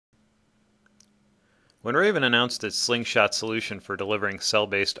When Raven announced its Slingshot solution for delivering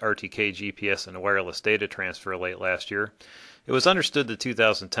cell-based RTK GPS and wireless data transfer late last year, it was understood that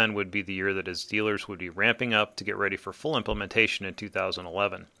 2010 would be the year that its dealers would be ramping up to get ready for full implementation in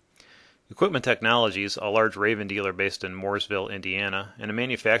 2011. Equipment Technologies, a large Raven dealer based in Mooresville, Indiana, and a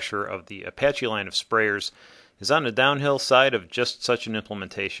manufacturer of the Apache line of sprayers, is on the downhill side of just such an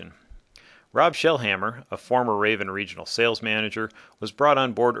implementation. Rob Shellhammer, a former Raven regional sales manager, was brought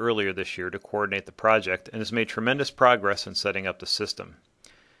on board earlier this year to coordinate the project and has made tremendous progress in setting up the system.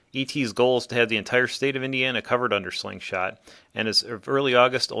 ET's goal is to have the entire state of Indiana covered under Slingshot, and as of early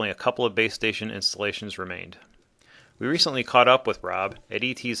August, only a couple of base station installations remained. We recently caught up with Rob at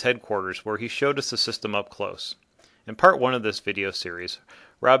ET's headquarters where he showed us the system up close. In part 1 of this video series,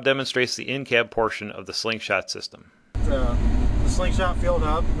 Rob demonstrates the in-cab portion of the Slingshot system. The Slingshot Field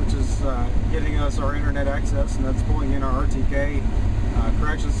Hub, which is getting us our internet access, and that's pulling in our RTK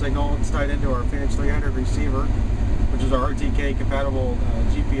correction signal. It's tied into our Phoenix 300 receiver, which is our RTK compatible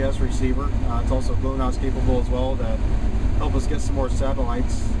GPS receiver. It's also GLONASS capable as well to help us get some more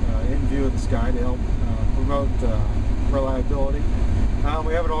satellites in view of the sky to help promote reliability.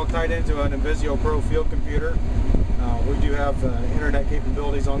 We have it all tied into an Invisio Pro field computer. We do have internet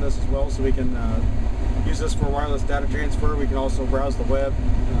capabilities on this as well, so we can use this for wireless data transfer. We can also browse the web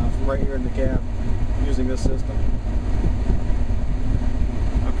from right here in the cab using this system.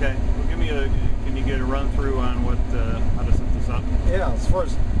 Okay, well, can you get a run through on how to set this up? Yeah, as far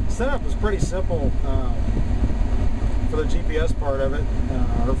as setup is pretty simple for the GPS part of it,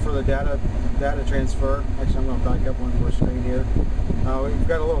 or for the data transfer. Actually, I'm going to back up one more screen here. We've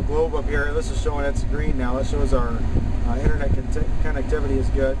got a little globe up here. This is showing it's green now. That shows our internet connectivity is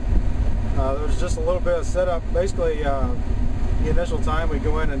good. There's just a little bit of setup. Basically, the initial time we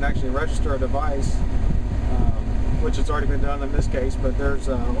go in and actually register a device, which has already been done in this case, but there's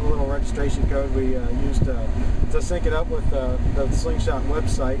a little registration code we use to sync it up with the Slingshot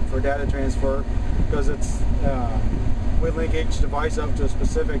website for data transfer, because it's we link each device up to a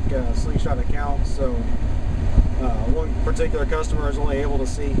specific Slingshot account. So one particular customer is only able to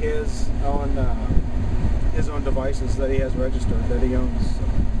see his own devices that he has registered, that he owns.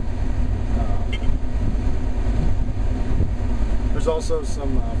 There's also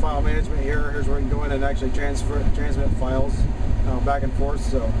some file management here. Here's where you can go in and actually transmit files back and forth.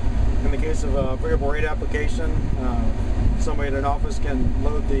 So in the case of a variable rate application, somebody at an office can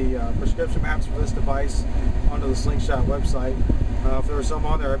load the prescription maps for this device onto the Slingshot website. If there was some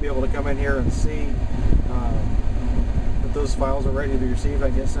on there, I'd be able to come in here and see that those files are ready to be received. I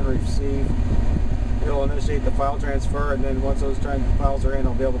can hit send receive. It'll initiate the file transfer, and then once those files are in,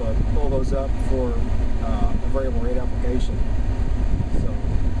 I'll be able to pull those up for a variable rate application.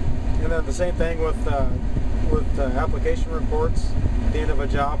 And then the same thing with application reports. At the end of a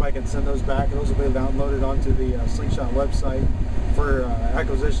job, I can send those back, and those will be downloaded onto the Slingshot website for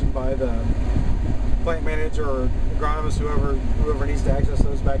acquisition by the plant manager or agronomist. Whoever needs to access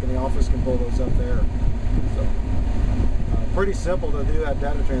those back in the office can pull those up there. So pretty simple to do that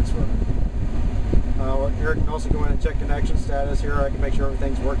data transfer. Here I can also go in and check connection status. Here I can make sure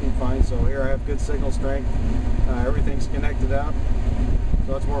everything's working fine. So here I have good signal strength. Everything's connected up.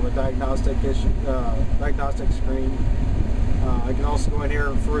 So that's more of a diagnostic screen. I can also go in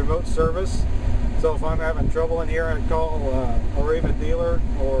here for remote service. So if I'm having trouble in here, I call a Raven dealer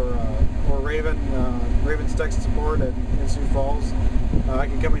or Raven's tech support in Sioux Falls. I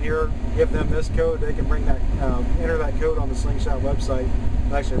can come in here, give them this code. They can bring that, enter that code on the Slingshot website,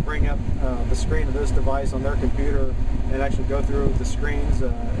 and actually bring up the screen of this device on their computer, and actually go through the screens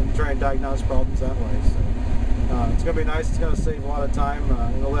and try and diagnose problems that way. So, it's going to be nice. It's going to save a lot of time.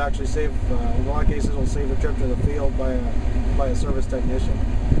 It'll actually save, in a lot of cases, it'll save the trip to the field by a service technician.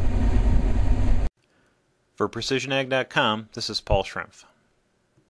 For PrecisionAg.com, this is Paul Schrempf.